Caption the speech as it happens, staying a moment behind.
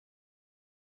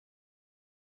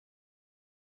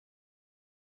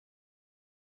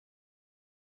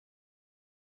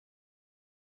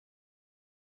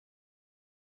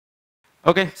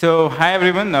Okay, so hi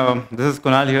everyone. This is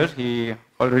Kunal here. He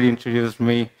already introduced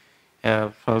me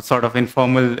for a sort of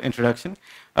informal introduction.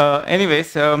 A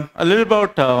little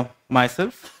about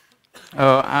myself.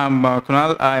 I'm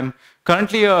Kunal. I'm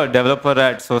currently a developer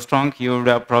at SoStrong. You would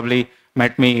have probably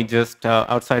met me just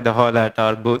outside the hall at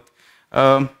our booth.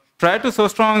 Prior to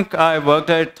SoStrong, I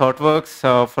worked at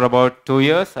ThoughtWorks for about 2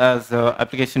 years as an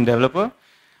application developer.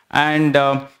 And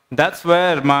that's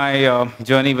where my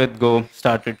journey with Go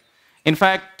started. In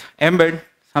fact, Embed,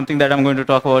 something that I'm going to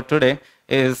talk about today,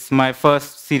 is my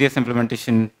first serious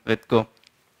implementation with Go.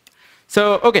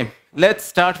 So, okay, let's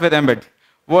start with Embed.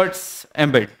 What's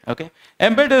Embed? Okay,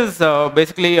 Embed is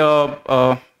basically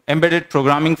a embedded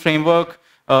programming framework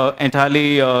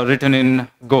entirely written in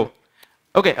Go.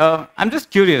 Okay, I'm just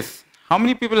curious. How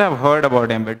many people have heard about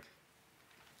Embed?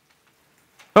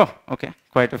 Oh, okay,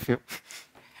 quite a few.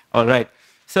 All right.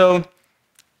 So,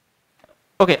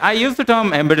 okay, I use the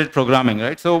term embedded programming,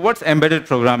 right? So what's embedded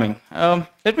programming?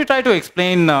 Let me try to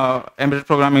explain embedded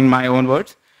programming in my own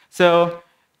words. So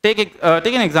take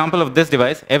an example of this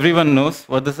device. Everyone knows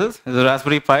what this is. It's a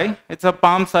Raspberry Pi. It's a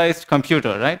palm-sized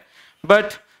computer, right?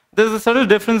 But there's a subtle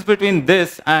difference between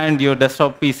this and your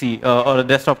desktop PC or a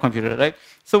desktop computer, right?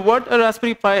 So what a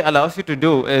Raspberry Pi allows you to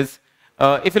do is,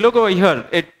 if you look over here,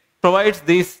 it provides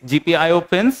these GPIO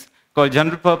pins called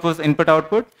general purpose input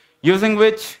output, using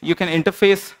which you can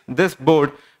interface this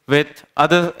board with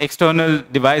other external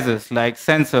devices like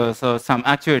sensors or some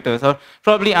actuators or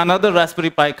probably another Raspberry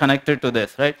Pi connected to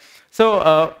this, right?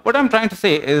 So what I'm trying to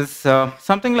say is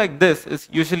something like this is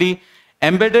usually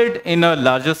embedded in a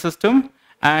larger system,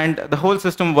 and the whole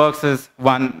system works as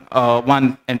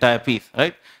one entire piece,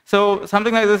 right? So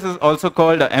something like this is also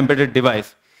called an embedded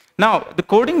device. Now, the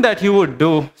coding that you would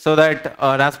do so that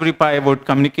Raspberry Pi would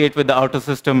communicate with the outer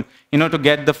system, to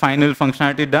get the final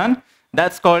functionality done,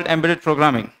 that's called embedded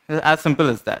programming. As simple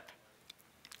as that.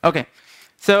 Okay,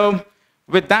 so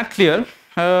with that clear,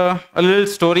 a little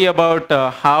story about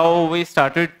how we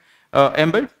started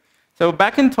Embed. So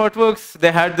back in ThoughtWorks,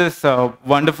 they had this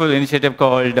wonderful initiative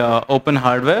called Open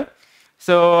Hardware.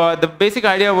 So the basic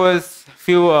idea was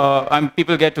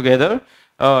people get together,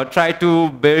 try to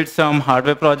build some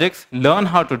hardware projects, learn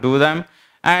how to do them,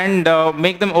 and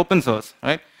make them open source,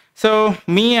 right? So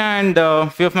me and a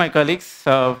few of my colleagues,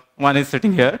 one is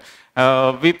sitting here,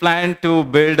 we planned to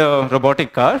build a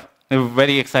robotic car. We were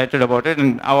very excited about it,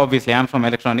 and obviously I'm from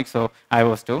electronics, so I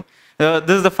was too.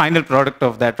 This is the final product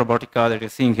of that robotic car that you're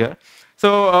seeing here.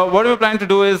 So what we plan to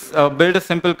do is build a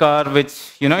simple car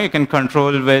which you can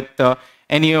control with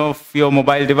any of your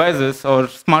mobile devices or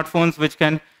smartphones which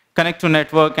can connect to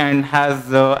network and has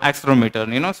the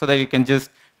accelerometer, so that you can just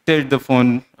tilt the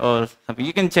phone or something.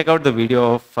 You can check out the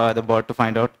video of the bot to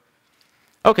find out.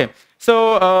 Okay,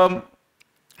 so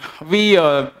we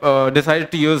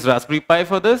decided to use Raspberry Pi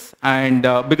for this, and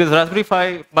because Raspberry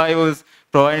Pi was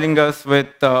providing us with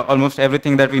almost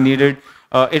everything that we needed,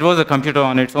 it was a computer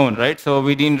on its own, right? So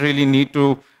we didn't really need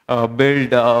to build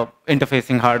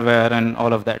interfacing hardware and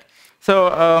all of that.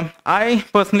 So I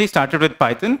personally started with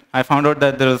Python. I found out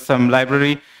that there is some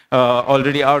library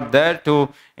already out there to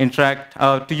interact,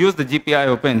 to use the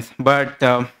GPIO pins. But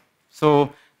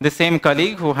so the same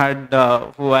colleague who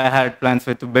I had plans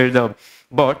with to build a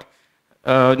bot,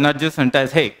 nudges and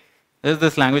says, hey, there's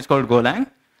this language called Golang.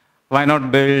 Why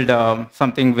not build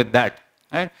something with that?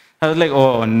 Right? I was like,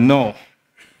 oh no,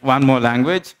 one more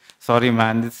language? Sorry,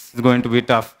 man, this is going to be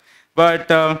tough. But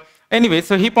anyway,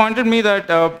 so he pointed me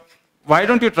that why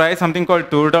don't you try something called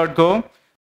tour.go,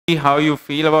 see how you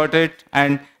feel about it,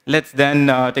 and let's then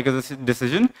take a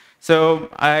decision. So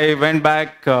I went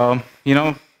back,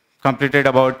 completed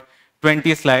about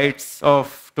 20 slides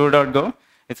of tour.go.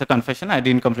 It's a confession, I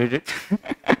didn't complete it.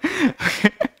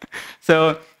 Okay.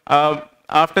 So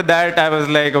after that, I was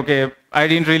like, okay, I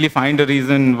didn't really find a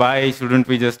reason why shouldn't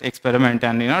we just experiment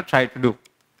and try to do.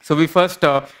 So we first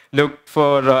looked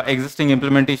for existing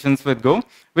implementations with Go.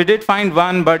 We did find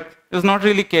one, but it was not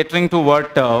really catering to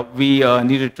what we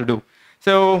needed to do.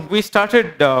 So we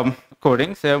started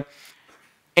coding. So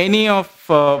any of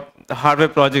the hardware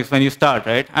projects when you start,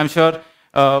 right? I'm sure,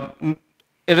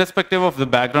 irrespective of the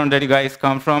background that you guys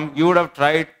come from, you would have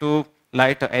tried to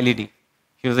light a LED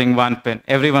using one pin.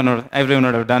 Everyone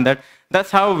would have done that.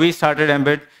 That's how we started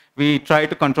Embed. We tried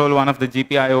to control one of the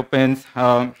GPIO pins.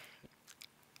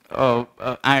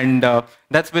 And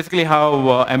that's basically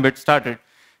how Embed started.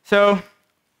 So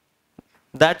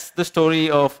that's the story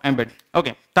of Embed.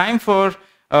 Okay, time for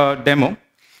demo.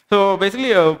 So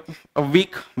basically, a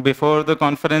week before the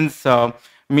conference,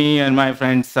 me and my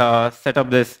friends set up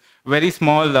this very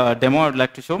small demo I'd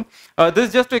like to show. This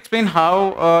is just to explain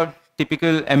how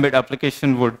typical Embed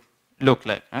application would look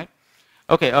like, right?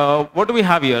 Okay, what do we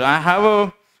have here?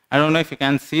 I don't know if you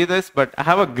can see this, but I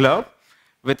have a glove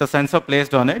with a sensor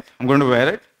placed on it. I'm going to wear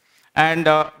it. And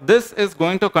this is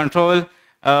going to control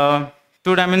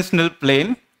two-dimensional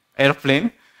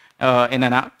airplane in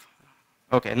an app.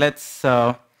 Okay, let's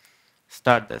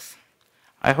start this.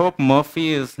 I hope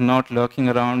Murphy is not lurking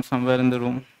around somewhere in the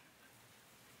room.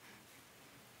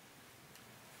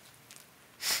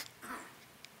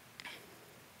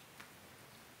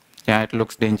 Yeah, it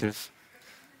looks dangerous.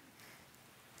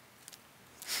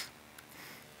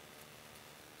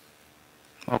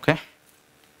 Okay.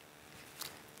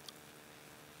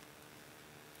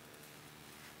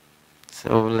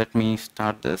 So let me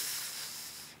start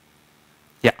this.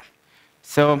 Yeah.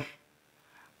 So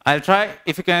I'll try,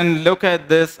 if you can look at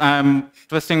this, I'm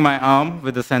twisting my arm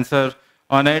with the sensor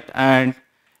on it, and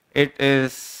it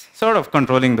is sort of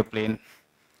controlling the plane.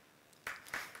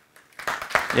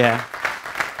 Yeah.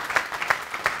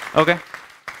 Okay.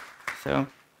 So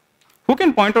who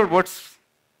can point out what's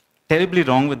terribly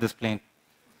wrong with this plane?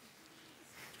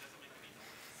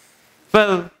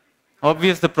 Well,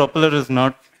 obvious the propeller is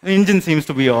not, the engine seems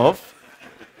to be off.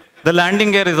 The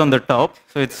landing gear is on the top,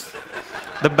 so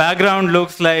the background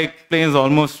looks like plane is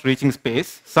almost reaching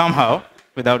space, somehow,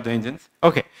 without the engines.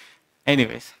 Okay,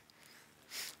 anyways.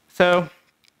 So,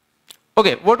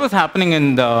 okay, what was happening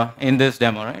in this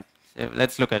demo, right? So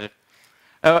let's look at it.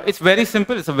 It's very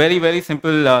simple, it's a very, very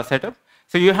simple setup.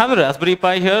 So you have a Raspberry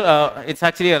Pi here. It's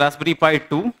actually a Raspberry Pi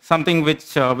 2, something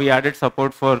which we added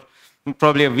support for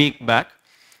probably a week back.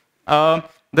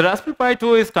 The Raspberry Pi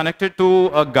 2 is connected to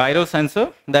a gyro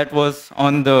sensor that was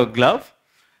on the glove.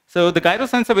 So the gyro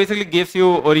sensor basically gives you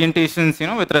orientations,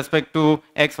 with respect to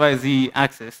X, Y, Z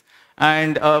axis.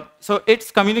 And so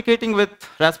it's communicating with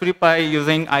Raspberry Pi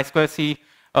using I2C.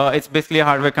 It's basically a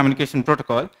hardware communication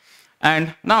protocol.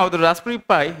 And now the Raspberry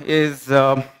Pi is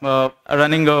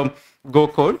running a Go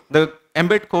code. The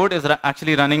Embed code is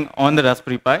actually running on the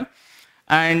Raspberry Pi.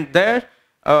 And there,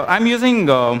 I'm using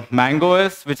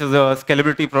MangoOS, which is a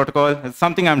scalability protocol. It's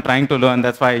something I'm trying to learn.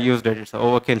 That's why I used it. It's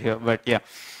overkill here, but yeah.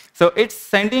 So it's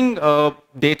sending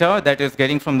data that is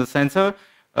getting from the sensor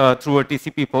through a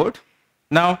TCP port.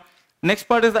 Now, next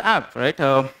part is the app, right?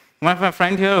 One of my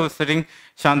friend here who's sitting,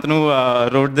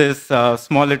 Shantanu, wrote this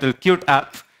small little cute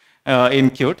app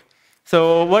in Qt.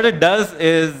 So what it does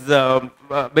is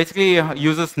basically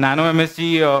uses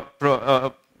NanoMSG,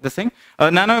 this thing.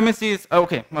 NanoMSG is,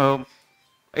 okay,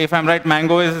 if I'm right,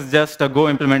 Mango is just a Go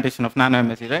implementation of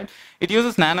NanoMSG, right? It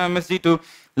uses NanoMSG to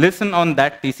listen on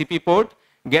that TCP port,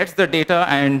 gets the data,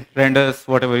 and renders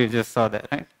whatever you just saw there,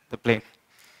 right? The plane.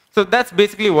 So that's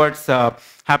basically what's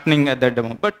happening at that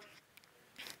demo. But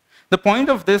the point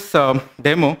of this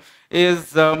demo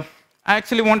is I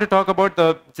actually want to talk about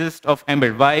the gist of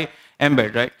Embed. Why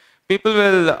Embed, right? People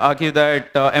will argue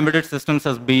that embedded systems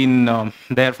has been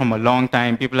there from a long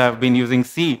time. People have been using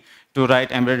C to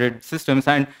write embedded systems,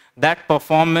 and that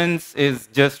performance is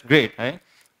just great, right?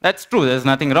 That's true. There's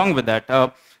nothing wrong with that.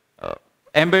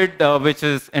 Embed, which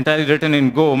is entirely written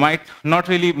in Go, might not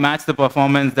really match the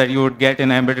performance that you would get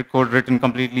in embedded code written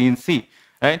completely in C,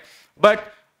 right?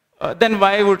 But then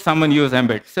why would someone use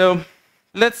Embed? So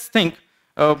let's think.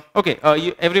 Okay,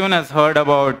 everyone has heard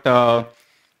about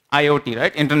IoT,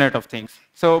 right? Internet of Things.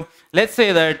 So let's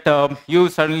say that you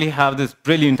suddenly have this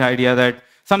brilliant idea that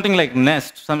something like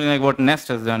Nest, something like what Nest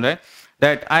has done, right?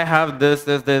 That I have this,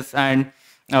 and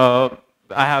I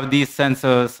have these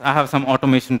sensors, I have some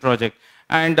automation project,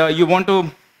 and you want to,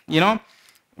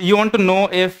 you want to know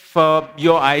if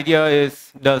your idea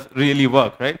does really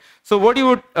work, right? So what you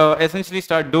would essentially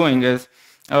start doing is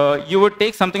you would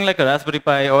take something like a Raspberry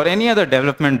Pi or any other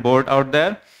development board out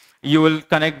there. You will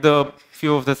connect the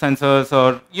few of the sensors,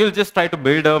 or you'll just try to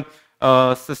build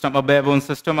a system, a bare bones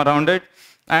system around it,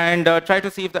 and try to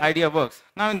see if the idea works.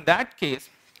 Now, in that case,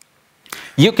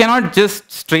 you cannot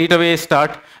just straight away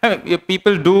start. I mean,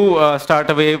 people do start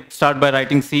by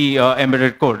writing C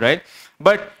embedded code, right?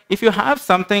 But if you have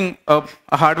something, a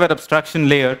hardware abstraction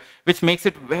layer, which makes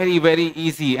it very, very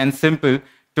easy and simple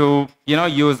to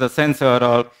use a sensor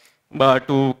or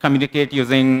to communicate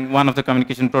using one of the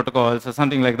communication protocols or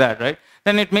something like that, right?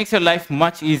 Then it makes your life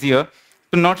much easier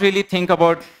to not really think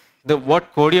about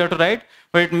what code you have to write,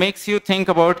 but it makes you think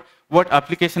about what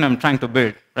application I'm trying to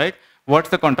build, right? What's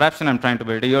the contraption I'm trying to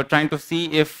build? You're trying to see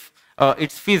if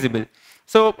it's feasible.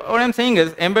 So what I'm saying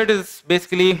is Embed is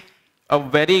basically a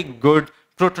very good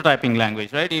prototyping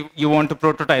language, right? If you want to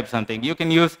prototype something, you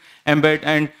can use Embed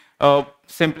and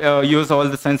simply use all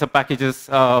the sensor packages,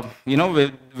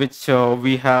 which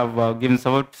we have given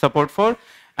support for,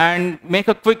 and make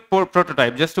a quick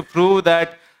prototype just to prove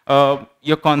that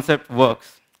your concept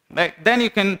works. Right? Then you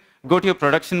can go to your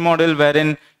production model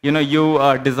wherein you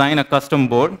design a custom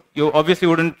board. You obviously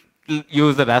wouldn't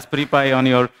use the Raspberry Pi on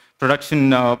your production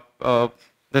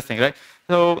this thing, right?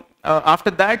 So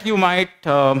after that, you might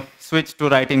switch to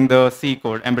writing the C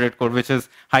code, embedded code, which is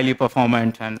highly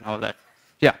performant and all that.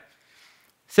 Yeah.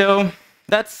 So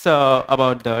that's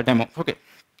about the demo. Okay.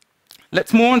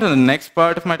 Let's move on to the next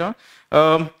part of my talk.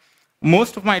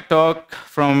 Most of my talk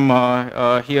from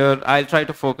here, I'll try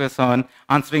to focus on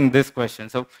answering this question.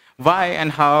 So why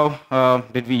and how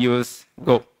did we use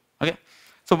Go? Okay.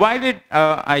 So why did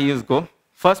I use Go?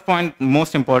 First point,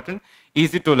 most important,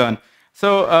 easy to learn.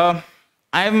 So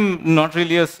I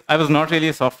was not really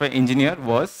a software engineer,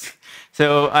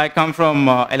 So I come from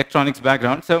electronics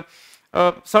background. So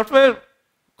software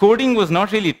coding was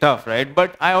not really tough, right?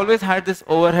 But I always had this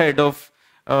overhead of,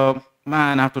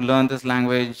 man, I have to learn this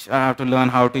language. I have to learn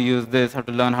how to use this. I have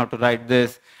to learn how to write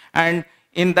this. And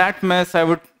in that mess, I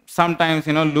would sometimes,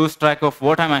 lose track of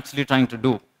what I'm actually trying to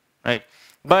do, right?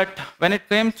 But when it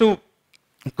came to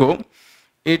Go,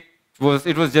 it was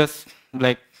just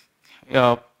like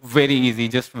very easy,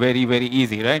 just very, very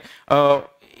easy, right?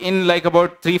 In like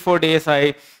about 3-4 days,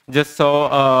 I just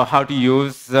saw how to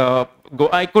use Go.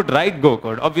 I could write Go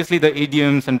code. Obviously, the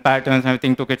idioms and patterns and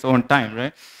everything took its own time,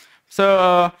 right?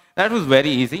 So that was very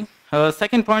easy.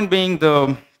 Second point being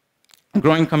the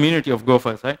growing community of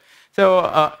Gophers, right?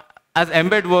 So as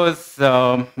Embed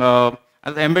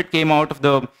came out of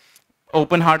the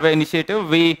Open Hardware Initiative,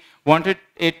 we wanted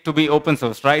it to be open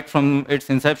source right from its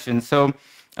inception. So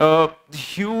the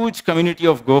huge community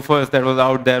of Gophers that was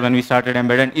out there when we started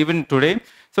Embed, and even today.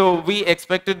 So we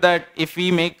expected that if we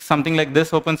make something like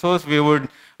this open source, we would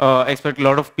expect a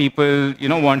lot of people,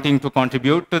 wanting to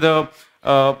contribute to the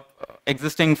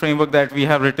existing framework that we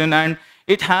have written. And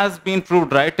it has been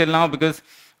proved right till now, because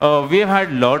we have had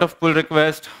a lot of pull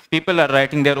requests. People are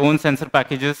writing their own sensor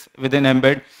packages within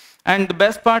Embed. And the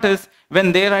best part is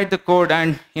when they write the code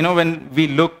and when we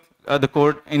look the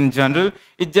code in general,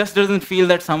 it just doesn't feel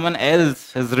that someone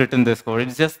else has written this code.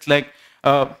 It's just like,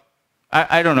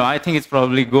 I don't know, I think it's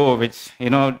probably Go, which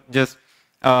just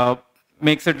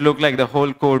makes it look like the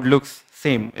whole code looks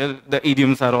same. The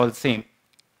idioms are all same.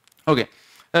 Okay.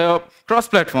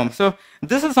 Cross-platform. So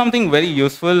this is something very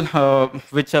useful,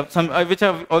 which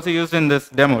I've also used in this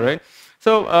demo, right?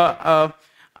 So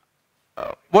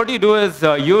what you do is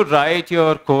you write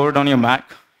your code on your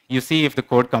Mac. You see if the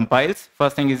code compiles.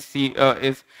 First thing is see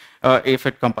is if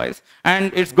it compiles,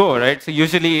 and it's Go, right? So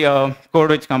usually code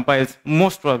which compiles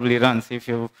most probably runs if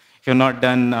you've not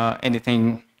done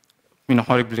anything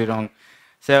horribly wrong.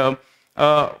 So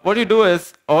what you do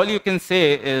is all you can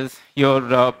say is your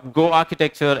Go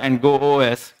architecture and Go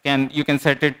OS you can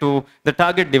set it to the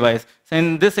target device. So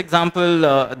in this example,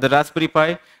 the Raspberry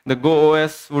Pi, the Go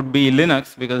OS would be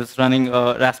Linux because it's running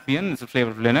Raspbian, it's a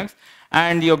flavor of Linux,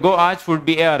 and your Go Arch would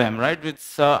be ARM, right?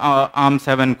 It's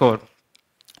ARM7 core,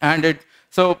 and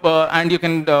and you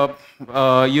can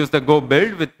use the Go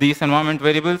build with these environment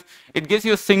variables. It gives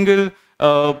you a single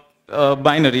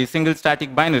single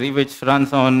static binary, which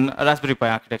runs on a Raspberry Pi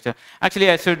architecture. Actually,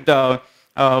 I should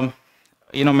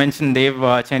mention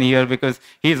Dave Chen here, because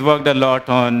he's worked a lot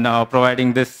on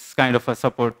providing this kind of a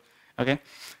support. Okay,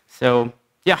 so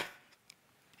yeah.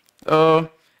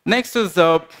 Next is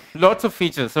lots of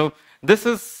features. So this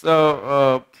is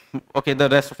okay. The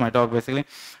rest of my talk basically.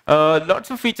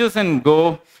 Lots of features in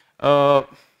Go.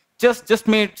 Just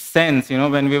made sense,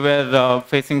 when we were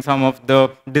facing some of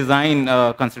the design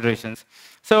considerations.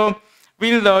 So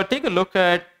we'll take a look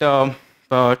at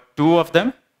two of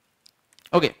them.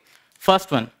 Okay,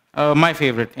 first one, my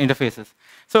favorite, interfaces.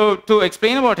 So to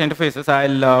explain about interfaces,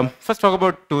 I'll first talk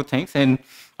about two things in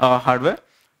hardware.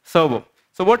 Servo.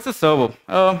 So what's a servo?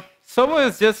 Servo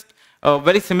is just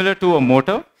very similar to a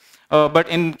motor, but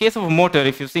in case of a motor,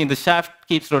 if you see, the shaft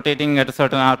keeps rotating at a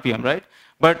certain RPM, right?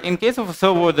 But in case of a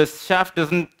servo, the shaft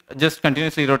doesn't just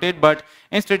continuously rotate, but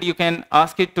instead you can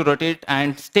ask it to rotate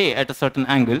and stay at a certain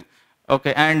angle.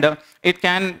 Okay, and it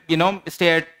can, stay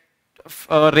at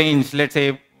a range, let's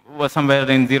say somewhere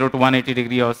in 0 to 180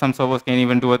 degree, or some servos can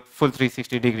even do a full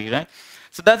 360 degree, right?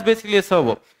 So that's basically a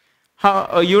servo.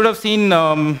 You would have seen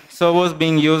servos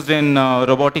being used in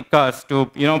robotic cars to,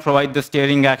 provide the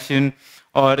steering action,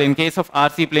 or in case of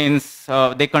RC planes,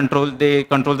 they control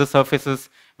the surfaces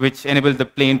which enable the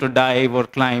plane to dive or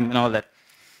climb and all that.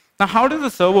 Now, how does a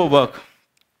servo work?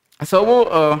 A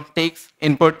servo takes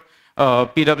input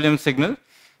PWM signal.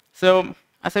 So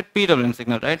I said PWM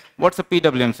signal, right? What's a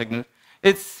PWM signal?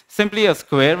 It's simply a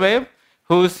square wave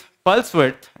whose pulse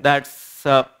width, that's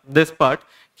this part,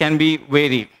 can be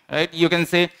varied, right? You can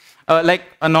say, like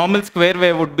a normal square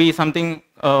wave would be something,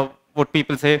 what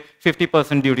people say,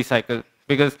 50% duty cycle,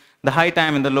 because the high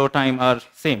time and the low time are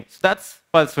same. So that's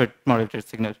pulse width modulated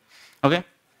signal, okay?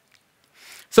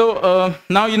 So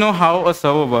now you know how a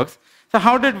servo works. So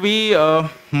how did we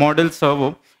model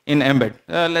servo in Embed?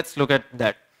 Let's look at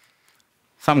that.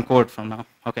 Some code from now,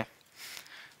 okay.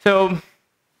 So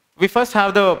we first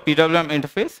have the PWM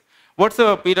interface. What's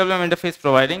the PWM interface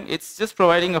providing? It's just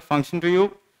providing a function to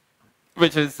you,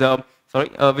 which is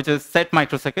which is set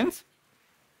microseconds.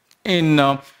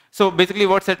 So basically,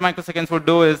 what set microseconds would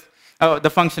do is the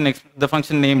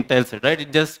function name tells it, right?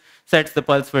 It just sets the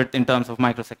pulse width in terms of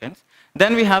microseconds.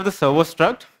 Then we have the servo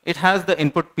struct. It has the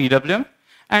input PWM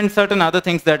and certain other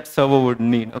things that servo would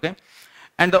need, okay?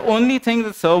 And the only thing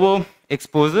the servo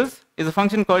exposes is a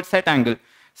function called set angle.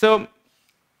 So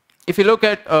if you look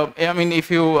at,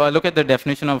 if you look at the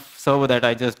definition of servo that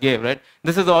I just gave, right?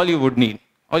 This is all you would need.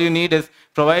 All you need is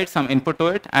provide some input to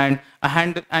it and a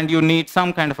handle, and you need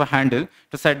some kind of a handle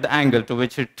to set the angle to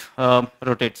which it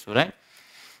rotates to, right?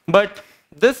 But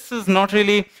this is not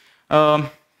really,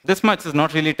 this much is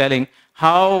not really telling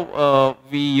how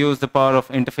we use the power of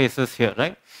interfaces here,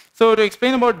 right? So to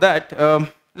explain about that,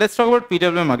 let's talk about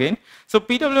PWM again. So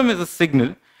PWM is a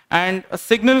signal, and a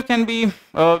signal can be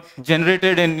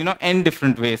generated in n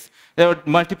different ways. There are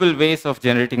multiple ways of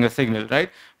generating a signal, right?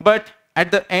 But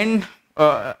at the end,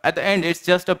 it's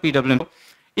just a PWM.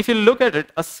 If you look at it,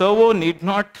 a servo need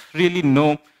not really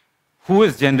know who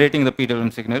is generating the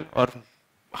PWM signal or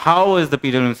how is the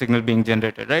PWM signal being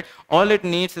generated, right? All it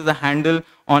needs is a handle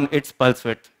on its pulse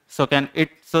width, so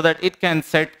that it can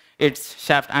set its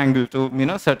shaft angle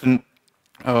to certain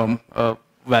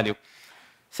value.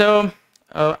 So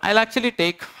I'll actually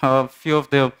take a few of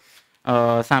the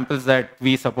samples that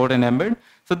we support in Embed.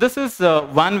 So this is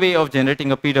one way of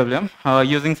generating a PWM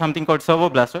using something called Servo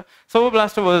Blaster. Servo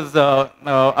Blaster was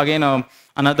again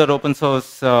another open source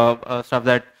stuff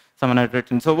that someone had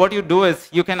written. So what you do is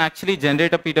you can actually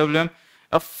generate a PWM,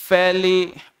 a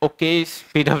fairly okay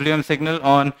PWM signal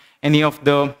on any of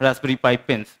the Raspberry Pi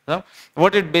pins. So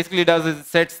what it basically does is it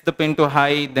sets the pin to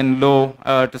high, then low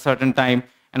to certain time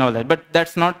and all that. But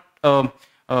that's not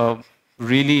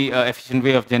really efficient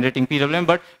way of generating PWM,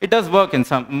 but it does work in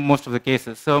most of the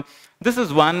cases. So this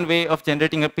is one way of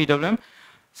generating a PWM.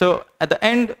 So at the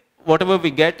end, whatever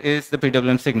we get is the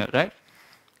PWM signal, right?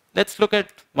 Let's look at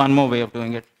one more way of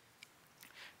doing it.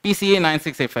 PCA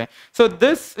 9685. So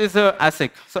this is a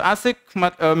ASIC. So ASIC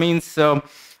means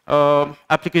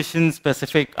application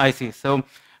specific IC. So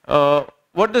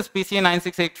what does PCA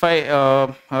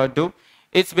 9685 do?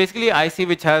 It's basically IC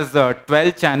which has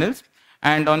 12 channels,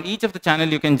 and on each of the channel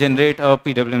you can generate a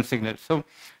PWM signal. So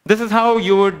this is how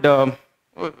you would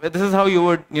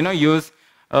use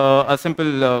a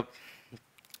simple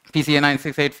PCA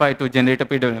 9685 to generate a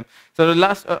PWM. So the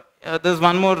last there's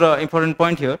one more important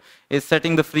point here is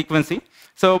setting the frequency.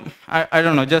 So I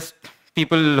don't know, just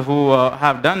people who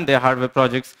have done their hardware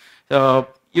projects,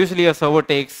 usually a servo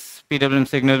takes PWM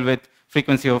signal with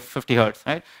frequency of 50 hertz,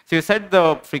 right? So you set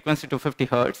the frequency to 50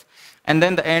 hertz, and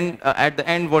then at the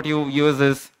end, what you use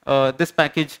is this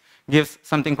package gives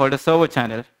something called a servo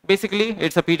channel. Basically,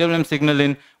 it's a PWM signal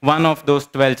in one of those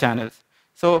 12 channels.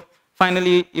 So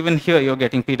finally, even here, you're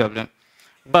getting PWM.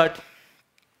 But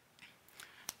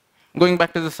going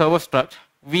back to the servo struct,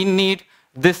 we need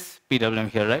this PWM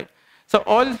here, right? So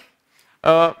all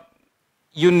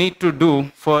you need to do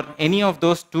for any of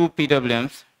those two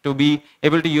PWMs to be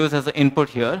able to use as an input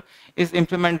here is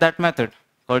implement that method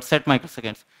called set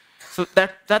microseconds. So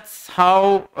that's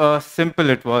how simple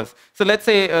it was. So let's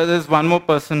say there's one more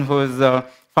person who has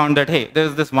found that, hey,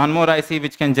 there's this one more IC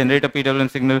which can generate a PWM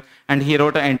signal, and he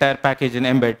wrote an entire package in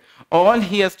Embed. All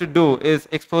he has to do is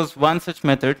expose one such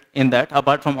method in that,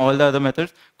 apart from all the other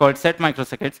methods, called set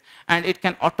microseconds, and it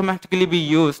can automatically be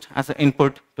used as an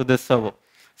input to this servo.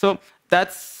 So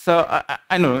that's,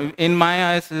 I know, in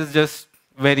my eyes, is just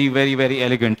very, very, very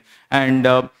elegant. And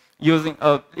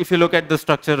if you look at the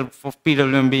structure of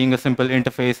PWM being a simple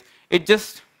interface, it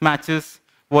just matches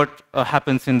what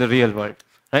happens in the real world,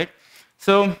 right?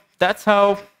 So that's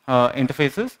how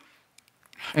interfaces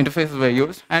were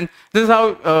used, and this is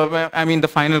how the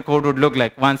final code would look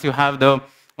like. Once you have the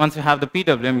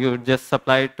PWM, you would just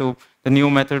supply it to the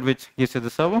new method which gives you the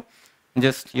servo, and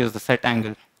just use the set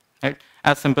angle, right?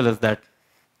 As simple as that.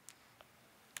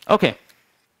 Okay.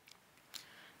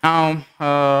 Now,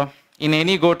 in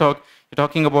any Go talk, you're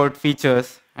talking about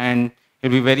features, and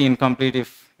it'll be very incomplete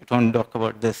if you don't talk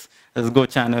about this. There's Go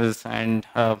channels and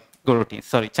Go routines.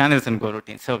 Sorry, channels and Go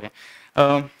routines. Okay.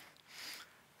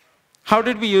 how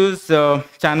did we use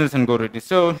channels and GoRoutines?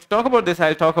 So to talk about this,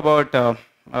 I'll talk about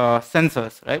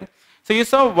sensors, right? So you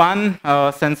saw one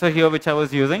sensor here which I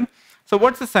was using. So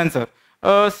what's a sensor?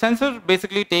 A sensor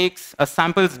basically takes a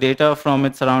samples data from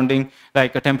its surrounding,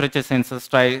 like a temperature sensor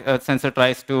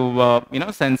tries to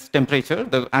sense temperature,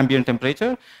 the ambient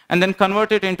temperature, and then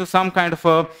convert it into some kind of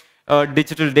a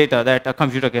digital data that a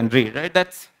computer can read, right?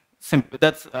 That's simple.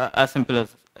 That's as simple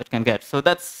as it can get. So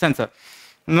that's sensor.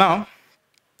 Now,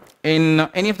 in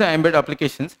any of the embedded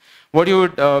applications, what you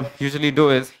would usually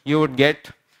do is you would get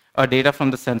data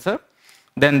from the sensor.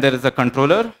 Then there is a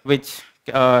controller which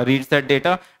reads that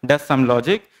data, does some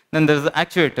logic. Then there is the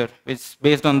actuator, which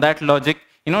based on that logic,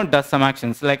 does some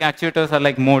actions. Like actuators are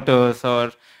like motors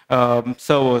or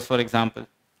servos, for example,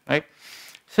 right?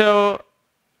 So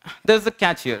there's a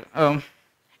catch here.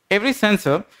 Every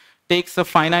sensor takes a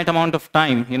finite amount of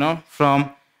time,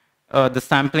 from the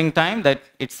sampling time that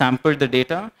it sampled the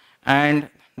data and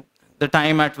the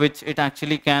time at which it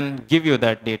actually can give you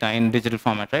that data in digital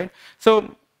format, right?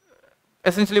 So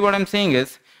essentially what I'm saying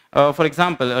is, for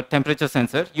example, a temperature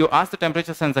sensor, you ask the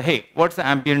temperature sensor, hey, what's the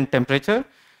ambient temperature?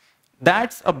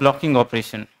 That's a blocking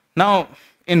operation. Now,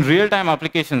 in real-time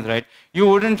applications, right, you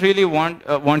wouldn't really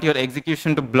want your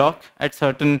execution to block at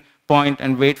certain point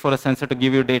and wait for a sensor to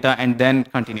give you data and then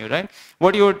continue, right?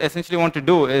 What you would essentially want to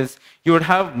do is you would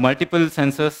have multiple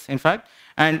sensors, in fact,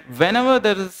 and whenever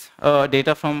there is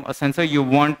data from a sensor, you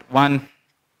want one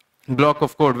block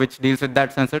of code which deals with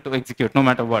that sensor to execute no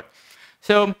matter what.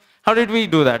 So how did we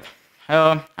do that?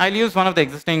 I'll use one of the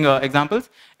existing examples.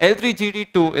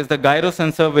 L3GD2 is the gyro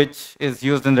sensor which is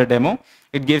used in the demo.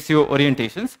 It gives you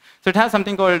orientations. So it has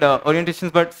something called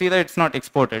orientations, but see that it's not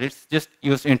exported. It's just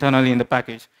used internally in the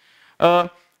package.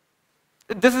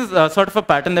 This is sort of a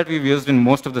pattern that we've used in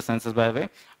most of the sensors, by the way.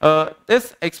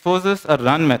 This exposes a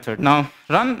run method. Now,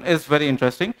 run is very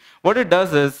interesting. What it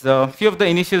does is a few of the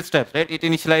initial steps, right? It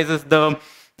initializes the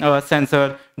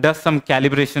sensor, does some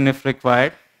calibration if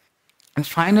required, and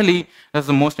finally, that's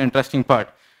the most interesting part.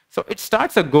 So it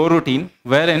starts a Go routine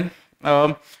wherein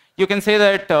you can say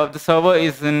that the server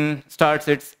starts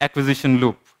its acquisition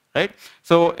loop, right?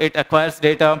 So it acquires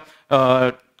data,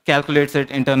 calculates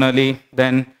it internally,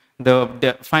 then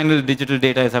the final digital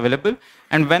data is available.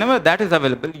 And whenever that is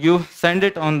available, you send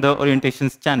it on the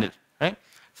orientations channel, right?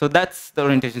 So that's the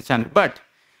orientations channel. But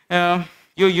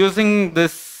you're using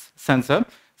this sensor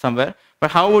somewhere, but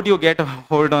how would you get a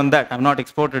hold on that? I've not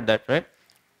exported that, right?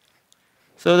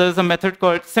 So there's a method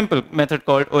called, simple method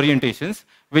called orientations,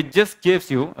 which just gives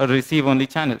you a receive-only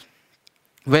channel.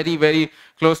 Very, very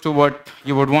close to what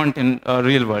you would want in a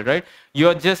real world, right?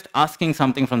 You're just asking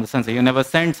something from the sensor. You never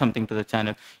send something to the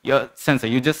channel. Your sensor,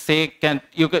 you just say,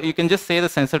 you can just say the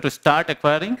sensor to start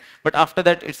acquiring, but after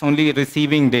that, it's only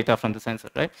receiving data from the sensor,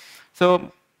 right?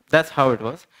 So that's how it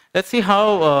was. Let's see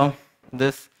how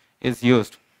this is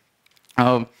used.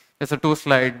 It's a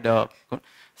two-slide code.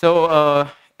 So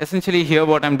essentially here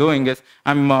what I'm doing is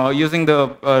I'm using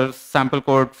the sample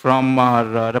code from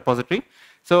our repository.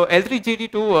 So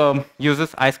L3GD2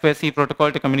 uses I2C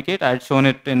protocol to communicate. I had shown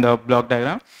it in the block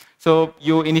diagram. So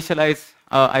you initialize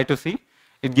I2C.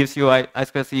 It gives you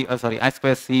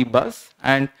I2C bus,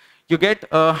 and you get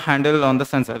a handle on the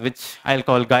sensor, which I'll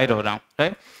call gyro now,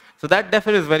 right? So that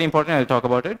defer is very important. I'll talk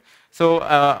about it. So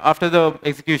after the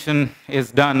execution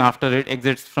is done, after it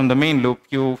exits from the main loop,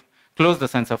 you close the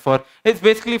sensor it's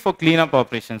basically for cleanup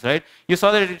operations, right? You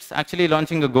saw that it's actually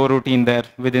launching a Go routine there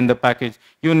within the package.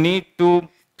 You need to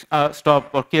stop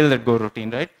or kill that Go routine,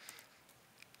 right?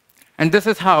 And this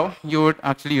is how you would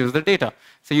actually use the data.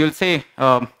 So you'll say,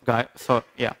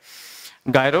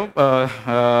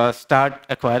 gyro, start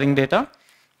acquiring data.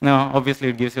 Now, obviously,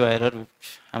 it gives you an error,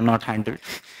 which I've not handled.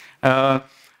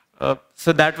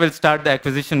 So that will start the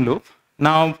acquisition loop.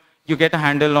 Now, you get a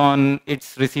handle on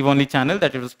its receive-only channel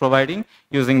that it was providing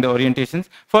using the orientations.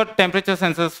 For temperature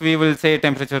sensors, we will say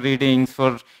temperature readings.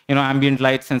 For ambient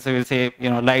light sensor, we'll say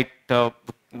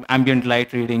ambient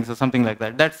light readings or something like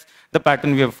that. That's the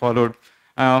pattern we have followed.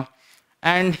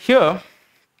 And here,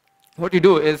 what you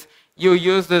do is you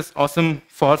use this awesome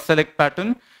for select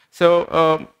pattern.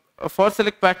 So a for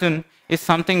select pattern is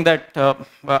something that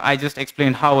I just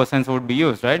explained how a sensor would be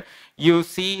used, right? You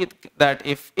see that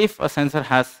if a sensor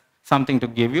has something to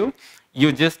give you,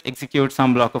 you just execute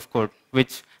some block of code,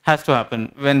 which has to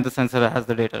happen when the sensor has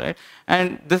the data, right?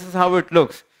 And this is how it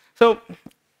looks. So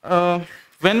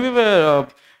when we were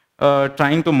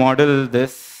trying to model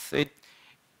this,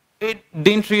 it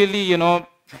didn't really,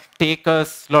 take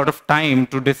us a lot of time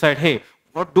to decide, hey,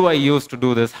 what do I use to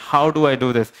do this? How do I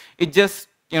do this? It just,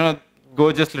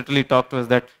 Go just literally talk to us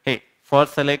that, hey, for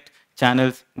select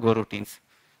channels, Go routines.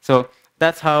 So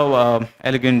that's how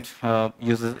elegant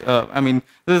uses. I mean,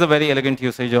 this is a very elegant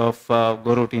usage of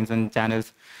Go routines and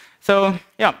channels. So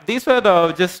yeah, these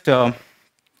were just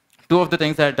two of the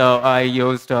things that I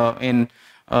used in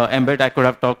Embed. I could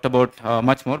have talked about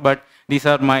much more, but these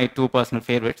are my two personal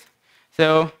favorites.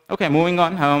 So, okay, moving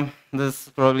on. This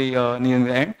is probably nearing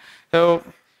the end. So,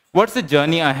 what's the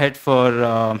journey ahead for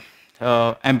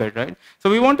Embed, right? So,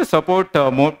 we want to support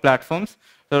more platforms.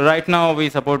 So, right now, we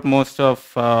support most of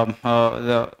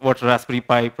what Raspberry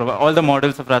Pi provides, all the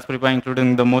models of Raspberry Pi,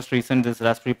 including the most recent, this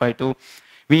Raspberry Pi 2.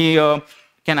 We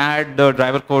can add the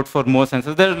driver code for more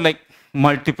sensors. There are like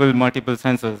multiple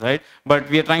sensors, right? But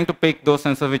we are trying to pick those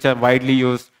sensors which are widely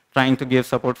used, trying to give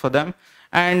support for them,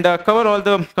 and cover all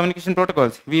the communication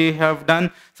protocols. We have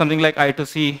done something like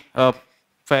I2C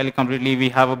fairly completely. We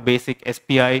have a basic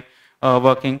SPI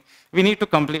working. We need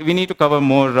to cover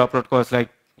more protocols like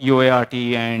UART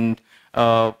and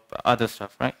other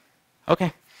stuff, right?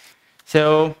 Okay.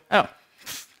 So,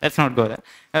 let's not go there.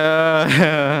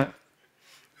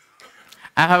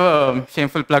 I have a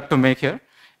shameful plug to make here.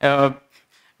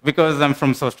 Because I'm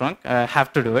from So Strong, I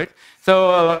have to do it.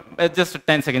 So just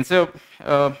 10 seconds. So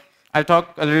I'll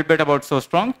talk a little bit about So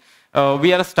Strong.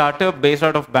 We are a startup based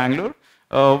out of Bangalore.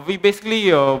 We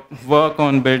basically work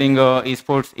on building a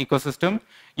esports ecosystem.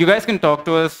 You guys can talk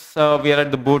to us. We are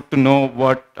at the booth to know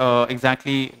what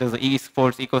exactly does the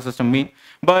esports ecosystem mean.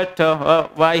 But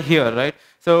why here, right?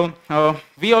 So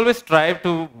we always strive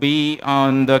to be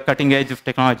on the cutting edge of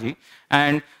technology.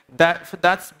 And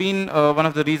that's been one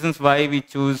of the reasons why we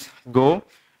choose Go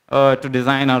to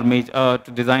design our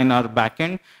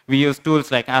backend. We use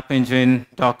tools like App Engine,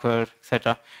 Docker,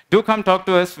 etc. Do come talk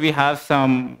to us. We have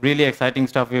some really exciting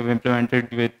stuff we've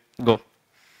implemented with Go.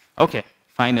 Okay,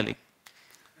 finally.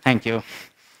 Thank you.